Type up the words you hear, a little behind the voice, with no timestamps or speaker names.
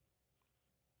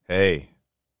Hey,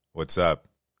 what's up?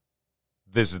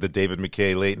 This is the David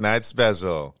McKay Late Night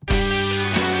Special.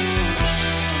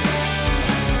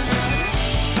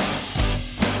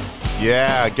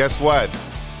 Yeah, guess what?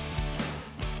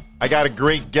 I got a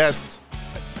great guest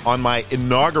on my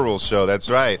inaugural show. That's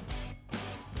right.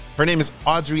 Her name is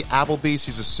Audrey Appleby.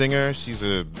 She's a singer. She's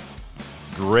a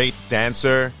great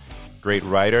dancer, great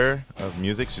writer of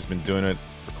music. She's been doing it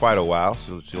for quite a while.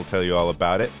 She'll tell you all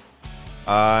about it.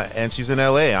 And she's in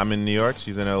L.A. I'm in New York.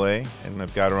 She's in L.A. And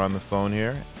I've got her on the phone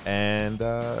here. And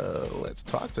let's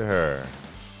talk to her.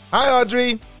 Hi,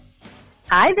 Audrey.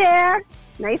 Hi there.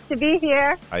 Nice to be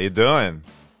here. How you doing?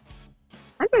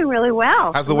 I'm doing really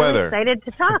well. How's the weather? Excited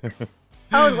to talk.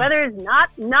 The weather is not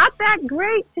that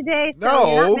great today. So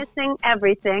No. you're not missing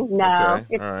everything. No.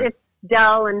 Okay, all right. It's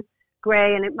dull and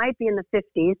gray, and it might be in the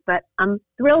 50s, but I'm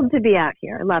thrilled to be out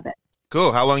here. I love it.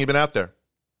 Cool. How long you been out there?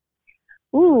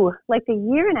 Ooh, like a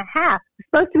year and a half. It's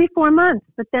supposed to be 4 months,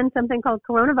 but then something called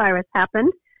coronavirus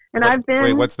happened, and I've been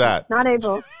Wait, what's that? not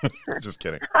able. Just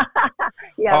kidding.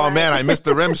 Yeah, Oh, right. man, I missed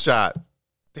the rim shot.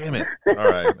 Damn it. All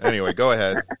right. Anyway, go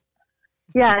ahead.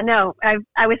 Yeah, no, I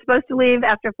was supposed to leave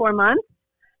after 4 months,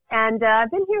 and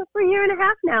I've been here for a year and a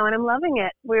half now, and I'm loving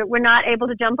it. We're not able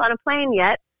to jump on a plane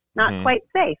yet. Not quite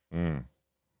safe. Can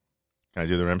I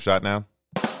do the rim shot now?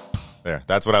 There.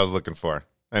 That's what I was looking for.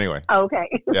 Anyway.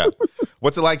 Okay. Yeah.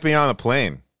 What's it like being on a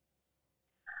plane?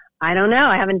 I don't know.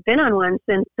 I haven't been on one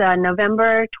since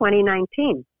November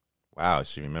 2019. Wow,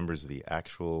 she remembers the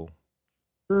actual...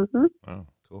 Mm-hmm. Oh,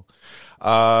 cool.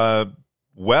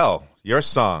 Well, your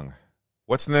song.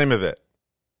 What's the name of it?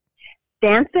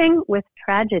 Dancing with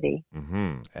Tragedy.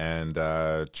 Mm-hmm.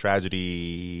 And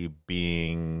tragedy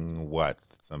being what?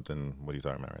 What are you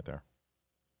talking about right there?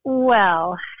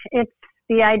 Well, it's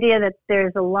the idea that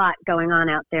there's a lot going on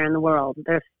out there in the world.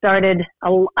 There's always a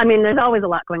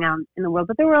lot going on in the world,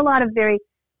 but there were a lot of very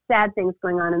sad things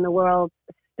going on in the world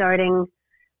starting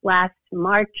last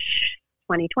March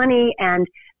 2020, and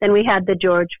then we had the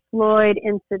George Floyd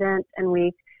incident, and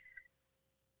we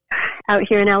out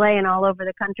here in LA and all over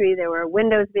the country, there were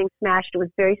windows being smashed. It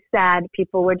was very sad.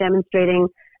 People were demonstrating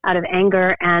out of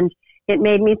anger, and it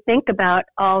made me think about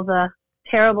all the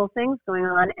terrible things going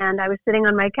on. And I was sitting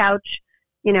on my couch,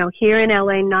 here in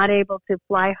LA, not able to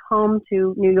fly home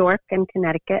to New York and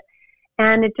Connecticut.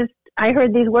 And I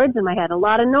heard these words in my head, a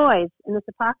lot of noise in this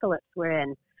apocalypse we're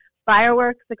in,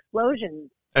 fireworks, explosions.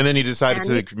 And then you decided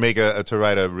to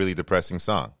write a really depressing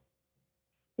song.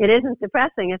 It isn't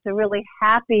depressing. It's a really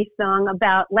happy song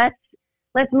about let's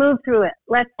move through it.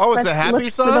 Let's a happy look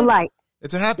song? for the light.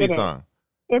 It's a happy song.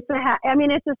 It's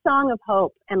a song of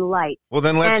hope and light. Well,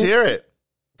 then let's hear it,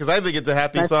 because I think it's a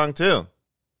happy song too.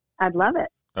 I'd love it.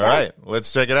 All right,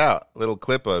 let's check it out. A little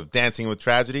clip of Dancing with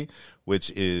Tragedy, which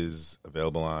is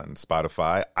available on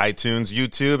Spotify, iTunes,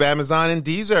 YouTube, Amazon, and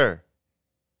Deezer.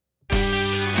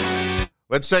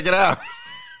 Let's check it out.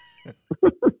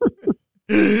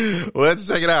 Let's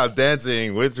check it out.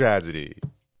 Dancing with Tragedy.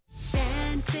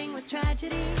 Dancing with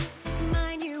tragedy,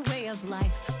 my new way of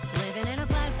life. Living in a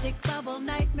plastic bubble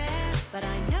nightmare, but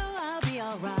I know I'll be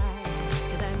alright.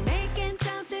 'Cause I'm making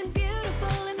something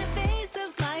beautiful in the face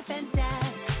of life and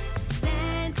death.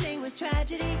 Dancing with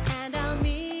tragedy, and I'll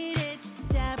meet it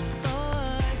step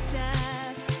for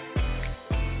step.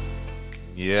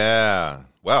 Yeah.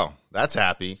 Well, that's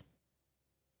happy.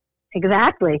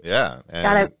 Exactly. Yeah.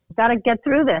 And Gotta get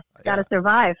through this. Gotta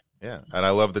survive. Yeah. And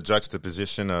I love the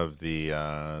juxtaposition of the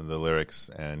lyrics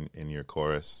and in your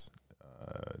chorus,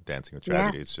 Dancing with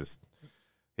Tragedy. Yeah. It's just,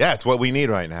 it's what we need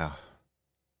right now.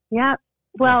 Yeah.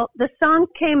 Well, the song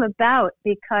came about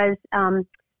because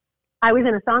I was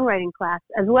in a songwriting class,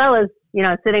 as well as,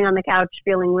 sitting on the couch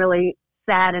feeling really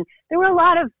sad. And there were a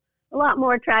lot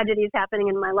more tragedies happening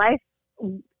in my life,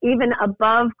 even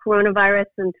above coronavirus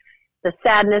and the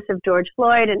sadness of George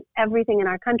Floyd and everything in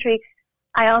our country.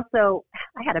 I had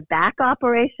a back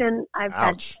operation. I've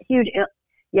had a huge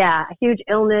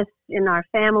illness in our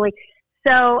family.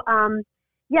 So, And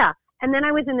then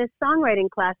I was in this songwriting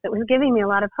class that was giving me a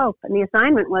lot of hope. And the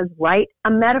assignment was write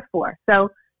a metaphor. So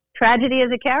tragedy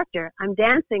is a character. I'm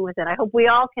dancing with it. I hope we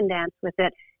all can dance with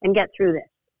it and get through this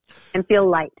and feel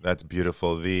light. That's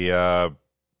beautiful. The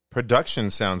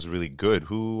production sounds really good.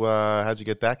 How'd you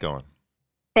get that going?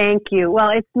 Thank you. Well,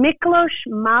 it's Miklos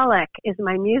Malek is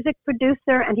my music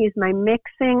producer, and he's my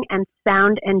mixing and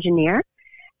sound engineer.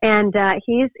 And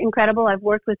he's incredible. I've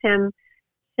worked with him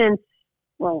since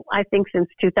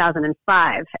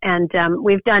 2005. And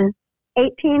we've done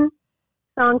 18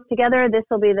 songs together. This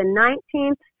will be the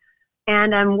 19th.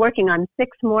 And I'm working on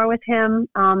 6 more with him.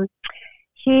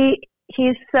 He's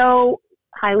so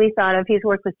highly thought of. He's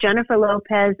worked with Jennifer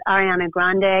Lopez, Ariana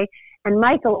Grande, and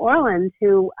Michael Orland,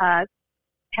 who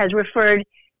has referred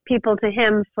people to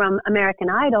him from American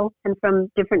Idol and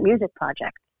from different music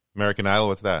projects. American Idol,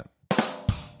 what's that?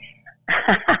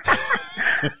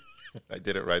 I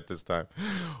did it right this time.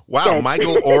 Wow, Good.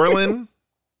 Michael Orland?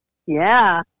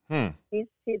 Yeah. He's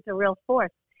a real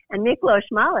force. And Miklos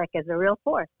Malik is a real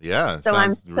force. Yeah. So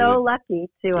I'm so lucky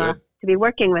to be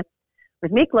working with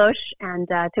Miklos and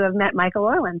to have met Michael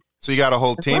Orland. So you got a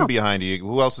whole team behind you.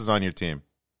 Who else is on your team?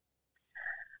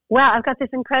 Well, I've got this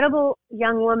incredible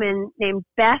young woman named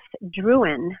Beth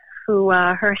Druin, who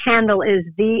her handle is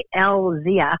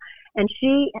VLZia. And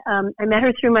she, I met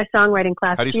her through my songwriting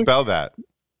class. How do you spell that?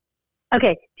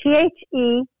 Okay,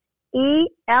 TheEllezia.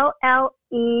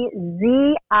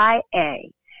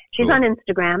 She's Cool. on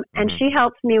Instagram, and she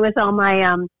helps me with all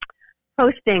my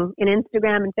posting in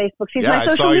Instagram and Facebook. She's my I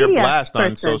social saw your media blast on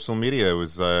person. social media. It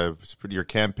was your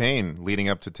campaign leading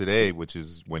up to today, which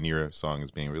is when your song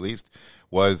is being released,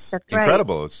 was That's right.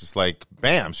 incredible. It's just like,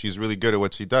 bam, she's really good at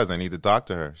what she does. I need to talk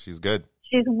to her. She's good.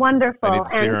 She's wonderful. I need to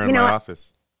see her in my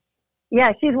office.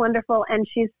 Yeah, she's wonderful, and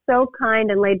she's so kind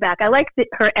and laid back. I like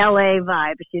her LA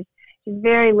vibe. She's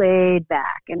very laid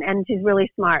back, and she's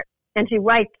really smart, and she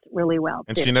writes really well.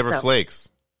 And too, she never flakes.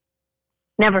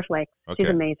 Never flakes. Okay. She's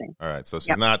amazing. All right, so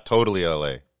she's not totally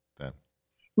LA then.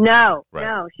 No, Right.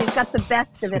 no, she's got the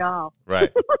best of it all.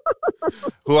 Right.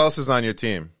 Who else is on your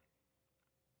team?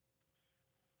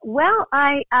 Well,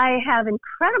 I have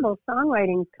incredible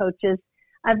songwriting coaches.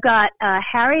 I've got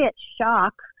Harriet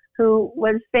Schock, who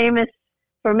was famous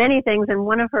for many things, and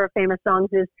one of her famous songs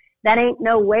is "That Ain't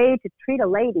No Way to Treat a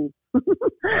Lady."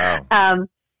 Wow.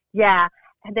 Yeah,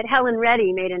 that Helen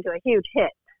Reddy made into a huge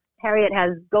hit. Harriet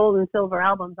has gold and silver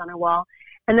albums on her wall.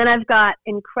 And then I've got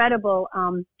incredible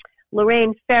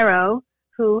Lorraine Farrow,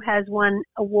 who has won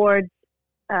awards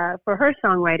for her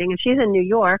songwriting, and she's in New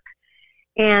York.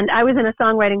 And I was in a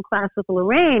songwriting class with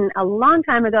Lorraine a long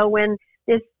time ago when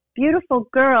this beautiful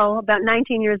girl, about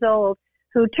 19 years old,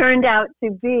 who turned out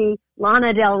to be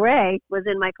Lana Del Rey, was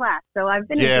in my class. So I've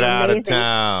been Get in some out amazing, of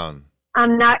town.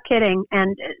 I'm not kidding.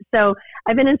 And so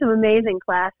I've been in some amazing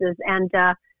classes, and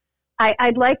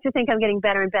I'd like to think I'm getting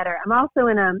better and better. I'm also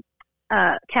in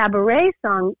a cabaret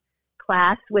song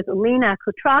class with Lena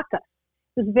Kutrakis,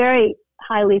 who's very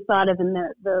highly thought of in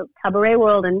the cabaret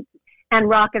world and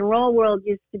rock and roll world.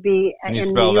 Used to be Can you in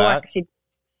spell New York. that?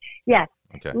 Yes.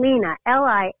 Okay. Lena,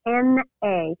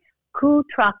 Lina,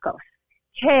 Kutrakos,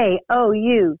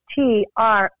 Koutrokos.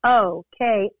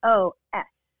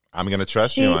 I'm going to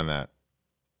trust you on that.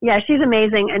 Yeah, she's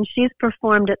amazing, and she's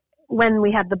performed when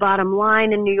we had the Bottom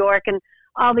Line in New York and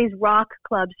all these rock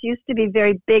clubs. She used to be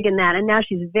very big in that, and now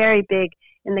she's very big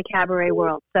in the cabaret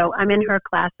world. So I'm in her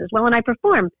class as well, and I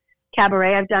perform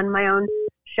cabaret. I've done my own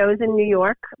shows in New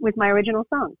York with my original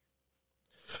songs.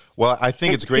 Well, I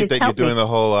think it's great that you're doing me. the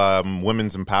whole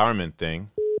women's empowerment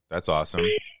thing. That's awesome.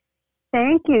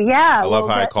 Thank you. Yeah. I love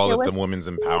how I call it the women's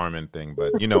empowerment thing,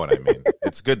 but you know what I mean.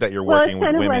 It's good that you're working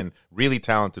with women, really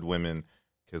talented women,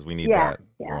 because we need that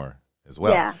more as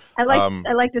well. Yeah. I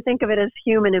like to think of it as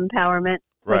human empowerment.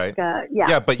 Right. Like,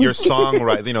 yeah, but your song,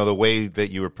 right? You know, the way that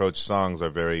you approach songs are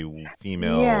very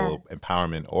female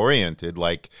empowerment oriented.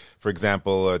 Like, for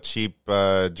example, cheap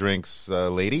drinks,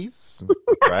 ladies,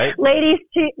 right? ladies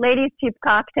cheap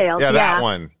cocktails. Yeah, that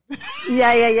one.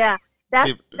 Yeah.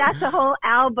 That's a whole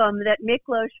album that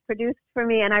Miklos produced for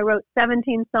me, and I wrote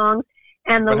 17 songs.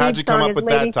 And the but lead how'd you come song up with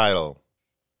Ladies. that title?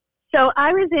 So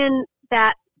I was in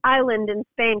that island in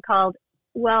Spain called,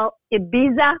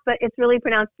 Ibiza, but it's really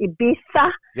pronounced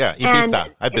Ibiza. Yeah,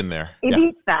 Ibiza. I've been there.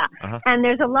 Ibiza. Yeah. Uh-huh. And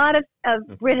there's a lot of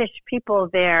British people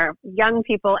there, young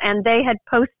people, and they had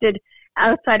posted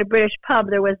outside a British pub,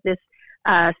 there was this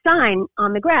sign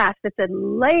on the grass that said,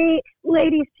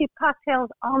 ladies cheap cocktails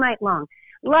all night long.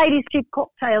 Ladies cheap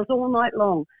cocktails all night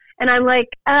long. And I'm like,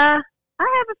 I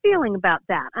have a feeling about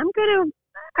that. I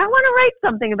want to write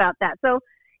something about that. So,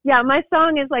 yeah, my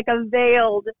song is like a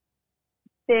veiled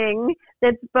thing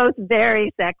that's both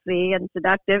very sexy and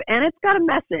seductive, and it's got a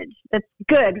message that's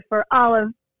good for all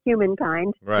of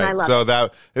humankind. Right. And I love So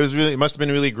it must have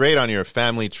been really great on your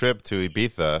family trip to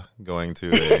Ibiza, going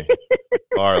to a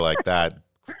bar like that.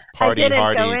 Party I didn't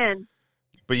hardy. go in.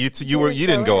 But you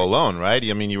didn't go alone, right?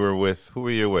 I mean, you were with, who were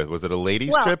you with? Was it a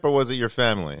ladies trip or was it your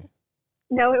family?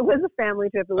 No, it was a family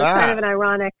trip. It was kind of an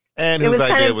ironic. And whose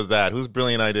idea was that? Whose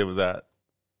brilliant idea was that?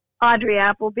 Audrey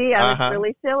Appleby. I was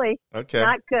really silly. Okay.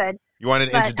 Not good. You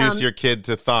wanted to introduce your kid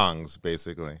to thongs,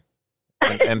 basically,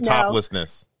 and No.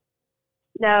 toplessness.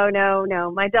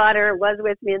 No. My daughter was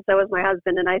with me, and so was my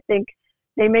husband, and I think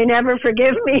they may never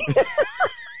forgive me.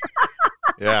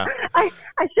 Yeah. I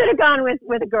should have gone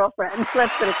with a girlfriend.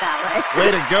 Let's put it that way.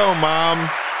 Way to go,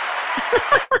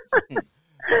 Mom.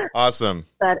 Awesome.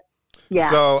 But yeah.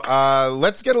 So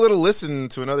let's get a little listen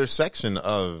to another section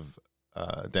of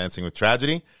Dancing with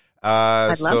Tragedy.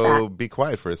 I'd love that. Be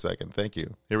quiet for a second. Thank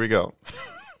you. Here we go.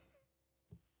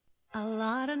 A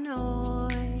lot of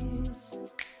noise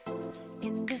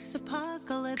in this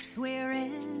apocalypse we're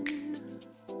in.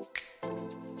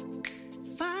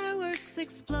 Fireworks,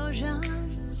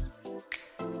 explosions,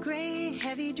 gray,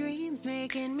 heavy dreams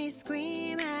making me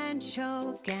scream and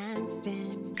choke and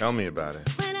spin. Tell me about it.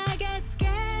 When I get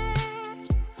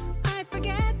scared, I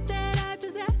forget that I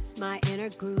possess my inner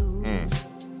groove.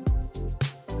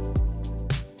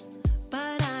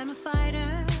 But I'm a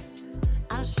fighter.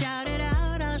 I'll shout it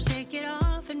out, I'll shake it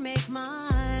off and make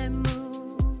my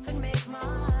move.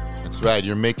 That's right,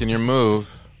 you're making your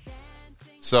move.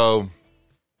 So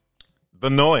the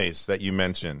noise that you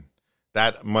mentioned,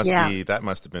 that must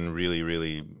have been really,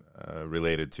 really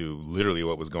related to literally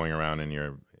what was going around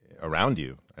around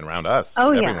you and around us,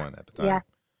 everyone at the time. Yeah,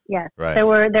 yes. Right.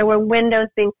 There were windows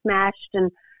being smashed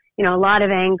and, a lot of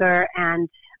anger, and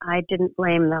I didn't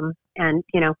blame them. And,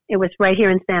 it was right here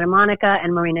in Santa Monica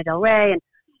and Marina del Rey and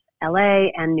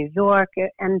LA and New York.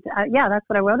 And that's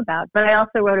what I wrote about. But I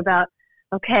also wrote about,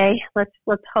 okay, let's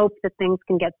hope that things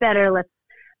can get better. Let's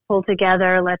pull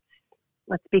together. Let's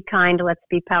be kind. Let's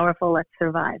be powerful. Let's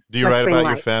survive. Do you write about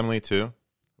your family too?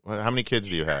 How many kids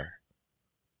do you have?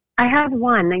 I have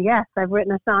one. Yes, I've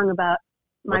written a song about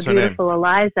my beautiful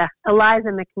Eliza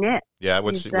McNitt. Yeah,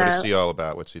 what is she all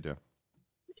about? What's she do?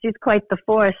 She's quite the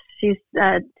force. She's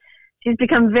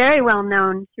become very well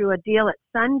known through a deal at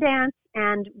Sundance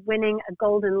and winning a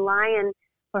Golden Lion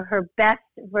for her best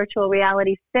virtual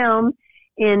reality film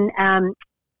it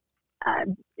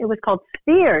was called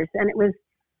Spheres, and it was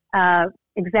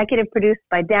executive produced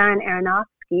by Darren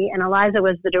Aronofsky, and Eliza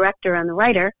was the director and the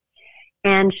writer.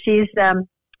 And she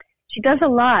does a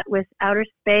lot with outer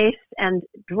space and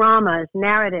dramas,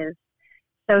 narratives.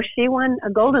 So she won a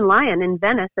Golden Lion in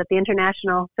Venice at the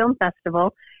International Film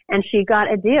Festival, and she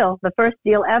got a deal, the first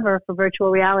deal ever for virtual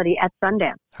reality at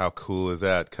Sundance. How cool is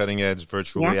that? Cutting edge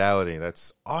virtual reality.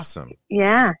 That's awesome.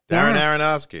 Yeah. Darren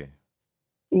Aronofsky.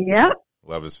 Yep.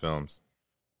 Love his films.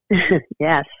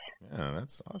 Yes. Yeah,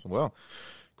 that's awesome. Well,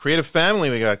 creative family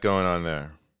we got going on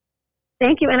there.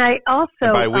 Thank you. And I also...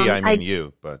 And by we, I mean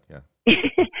you, but yeah.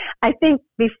 I think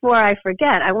before I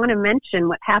forget, I want to mention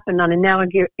what happened on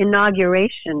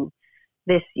inauguration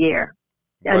this year.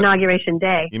 What? Inauguration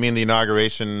Day. You mean the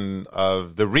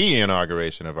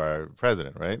re-inauguration of our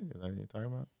president, right? Is that what you're talking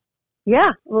about?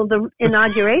 Yeah. Well, the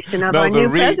inauguration of our new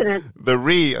president. The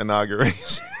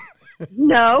re-inauguration.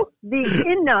 No, the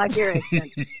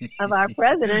inauguration of our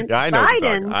president, yeah, I know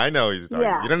Biden. I know he's talking.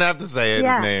 Yeah. You don't have to say it,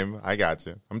 his name. I got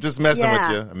you. I'm just messing with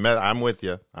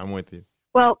you. I'm with you.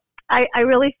 Well, I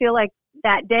really feel like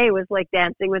that day was like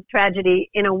Dancing with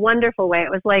Tragedy in a wonderful way. It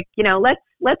was like,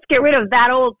 let's get rid of that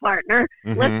old partner.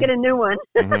 Mm-hmm. Let's get a new one.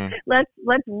 Mm-hmm. let's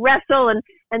wrestle and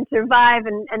survive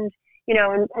and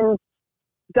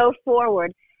go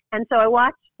forward. And so I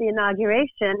watched the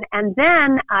inauguration, and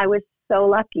then I was so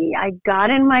lucky. I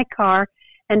got in my car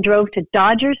and drove to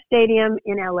Dodger Stadium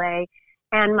in LA,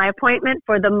 and my appointment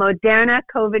for the Moderna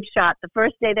COVID shot, the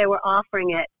first day they were offering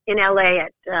it in LA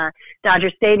at Dodger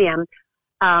Stadium,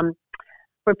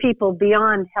 for people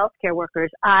beyond healthcare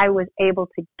workers, I was able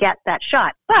to get that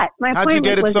shot. But my appointment How'd you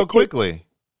get it so quickly?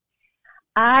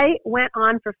 I went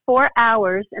on for 4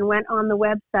 hours and went on the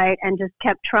website and just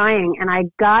kept trying, and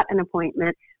I got an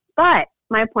appointment. But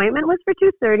my appointment was for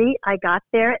 2:30. I got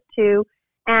there at 2,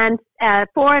 and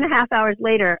 4.5 hours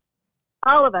later,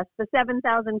 all of us, the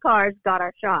 7,000 cars, got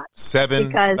our shot.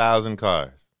 7,000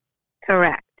 cars.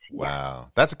 Correct.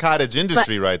 Wow. That's a cottage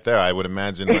industry right there, I would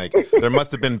imagine. Like, there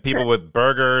must have been people with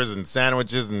burgers and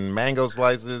sandwiches and mango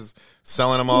slices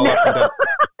selling them all up and down.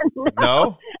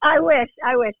 No? I wish.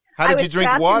 How did you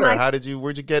drink water?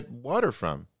 Where'd you get water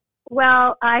from?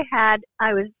 Well, I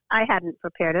hadn't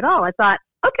prepared at all. I thought,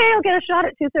 okay, I'll get a shot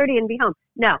at 2:30 and be home.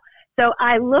 No. So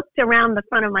I looked around the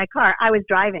front of my car. I was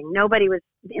driving. Nobody was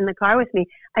in the car with me.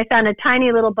 I found a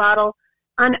tiny little bottle,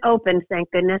 unopened,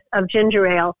 thank goodness, of ginger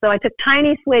ale. So I took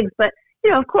tiny swigs, but,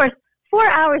 of course, 4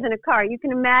 hours in a car, you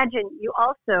can imagine you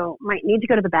also might need to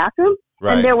go to the bathroom.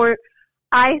 Right. And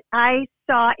I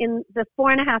saw in the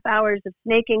 4.5 hours of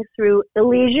snaking through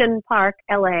Elysian Park,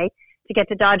 LA, to get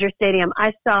to Dodger Stadium,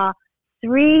 I saw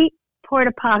 3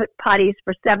 porta potties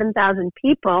for 7,000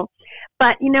 people.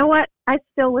 But you know what? I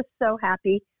still was so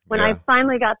happy when I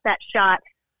finally got that shot.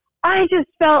 I just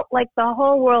felt like the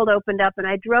whole world opened up, and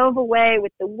I drove away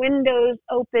with the windows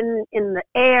open in the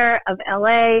air of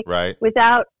LA, Right.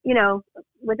 without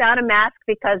a mask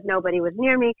because nobody was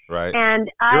near me. Right.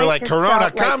 And You were I like, just Corona,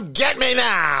 felt like- come get me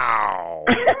now.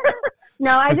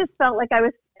 No, I just felt like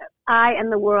I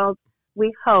and the world,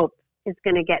 we hope, is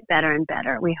going to get better and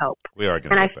better. We hope. We are going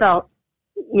to. And I felt,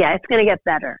 yeah, it's going to get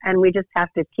better, and we just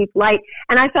have to keep light.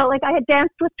 And I felt like I had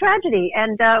danced with tragedy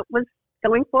and was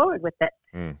going forward with it.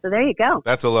 So there you go.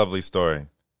 That's a lovely story.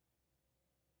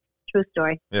 True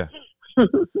story. Yeah.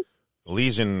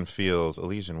 Elysian.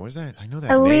 Where's that? I know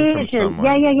that name from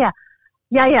somewhere.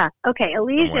 Yeah. Okay,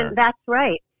 Elysian. Somewhere. That's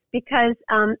right. Because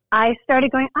I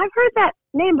started going, I've heard that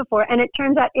name before, and it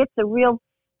turns out it's a real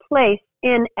place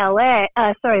in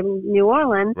New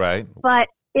Orleans. Right. But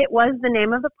it was the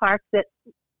name of the park that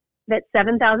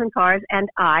 7,000 cars and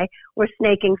I were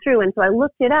snaking through. And so I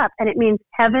looked it up, and it means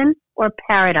heaven or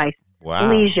paradise.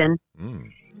 Wow. Elysian.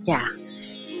 Yeah.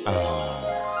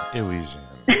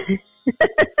 Elysian.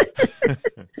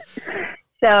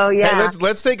 So, yeah. Hey,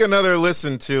 let's take another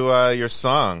listen to your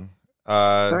song.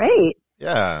 Great.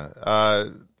 Yeah.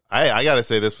 I got to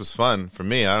say this was fun for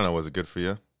me. I don't know. Was it good for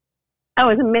you? That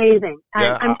was amazing.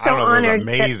 Yeah, I'm so I don't know honored. if it was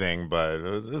amazing, but it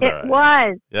was all right.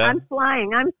 Was. Yeah? I'm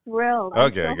flying. I'm thrilled.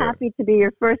 Okay, I'm so good. happy to be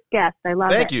your first guest. I love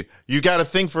it. Thank you. You got a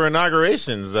thing for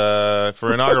inaugurations,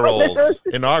 for inaugurals.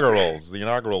 Inaugurals, the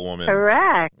inaugural woman.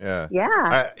 Correct. Yeah.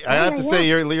 Yeah. I have to say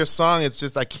your song, it's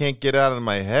just I can't get out of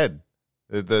my head.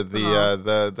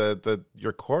 The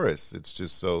your chorus, it's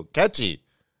just so catchy. It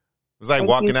was like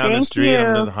walking down the street,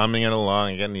 I'm just humming it along,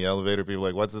 and getting in the elevator, people are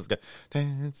like, what's this guy?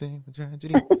 Dancing with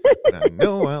tragedy. And I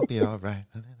know I'll be all right.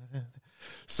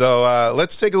 So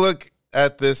let's take a look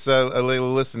at this,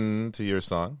 listen to your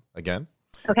song again.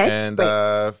 Okay. And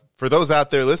for those out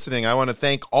there listening, I want to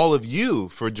thank all of you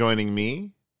for joining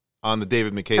me on the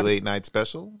David McKay Late Night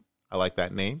Special. I like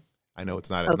that name. I know it's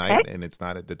not at night and it's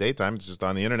not at the daytime. It's just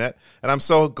on the internet. And I'm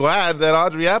so glad that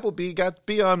Audrey Appleby got to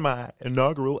be on my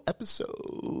inaugural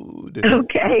episode.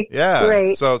 Okay. Yeah.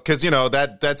 Great. So, because,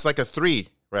 that's like a 3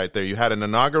 right there. You had an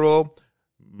inaugural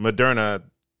Moderna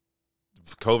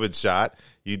COVID shot.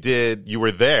 You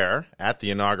were there at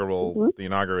the the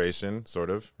inauguration, sort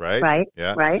of, right? Right.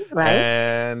 Yeah. Right.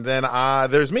 And then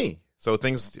there's me. So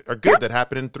things are good that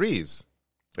happen in 3s,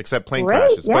 except plane Great,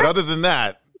 crashes. yeah. But other than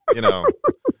that,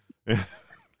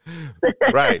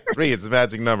 right, 3 is the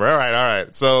magic number. All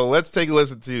right. So let's take a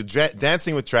listen to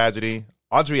Dancing with Tragedy.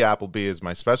 Audrey Appleby is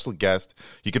my special guest.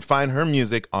 You can find her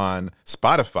music on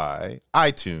Spotify,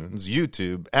 iTunes,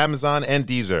 YouTube, Amazon, and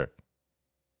Deezer.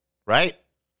 Right?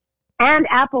 And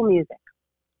Apple Music.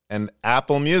 And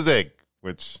Apple Music,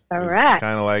 which Correct. is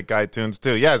kind of like iTunes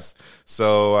too. Yes.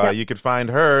 So you can find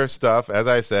her stuff, as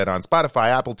I said, on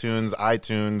Spotify, Apple Tunes,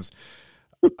 iTunes,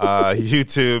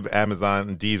 YouTube,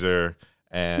 Amazon, Deezer,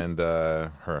 and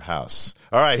her house.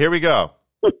 All right, here we go.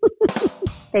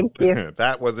 Thank you.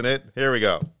 That wasn't it. Here we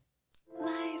go.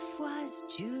 Life was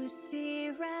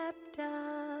juicy, wrapped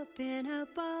up in a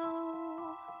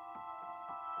bow.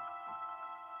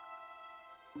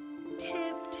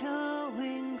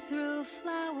 Tiptoeing through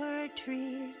flower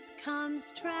trees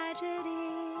comes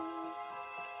tragedy.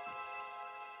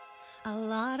 A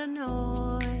lot of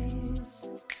noise.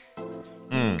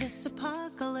 This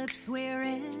apocalypse we're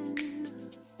in.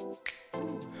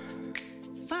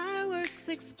 Fireworks,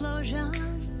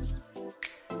 explosions,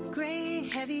 gray,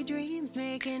 heavy dreams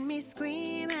making me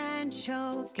scream and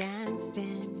choke and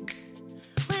spin.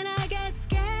 When I get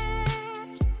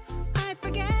scared, I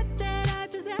forget that I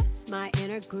possess my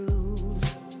inner groove.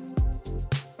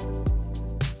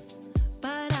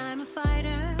 But I'm a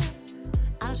fighter.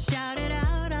 I'll shout it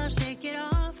out, I'll shake it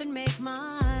off and make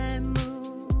my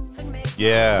move.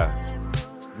 Yeah.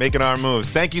 Making our moves.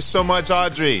 Thank you so much,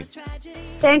 Audrey.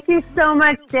 Thank you so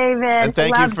much, David. And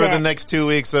thank you Loved for it. the next 2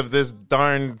 weeks of this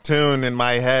darn tune in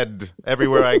my head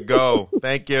everywhere I go.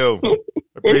 Thank you.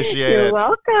 Appreciate You're it.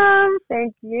 welcome.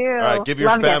 Thank you. All right, give your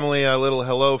Loved it. family a little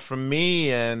hello from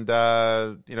me, and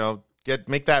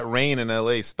make that rain in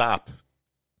LA stop.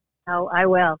 Oh, I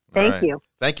will. All Thank right. you.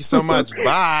 Thank you so much.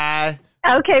 Bye.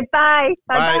 Okay, bye.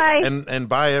 Bye-bye. And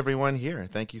bye everyone here.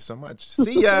 Thank you so much.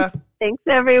 See ya. Thanks,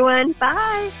 everyone.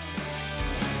 Bye.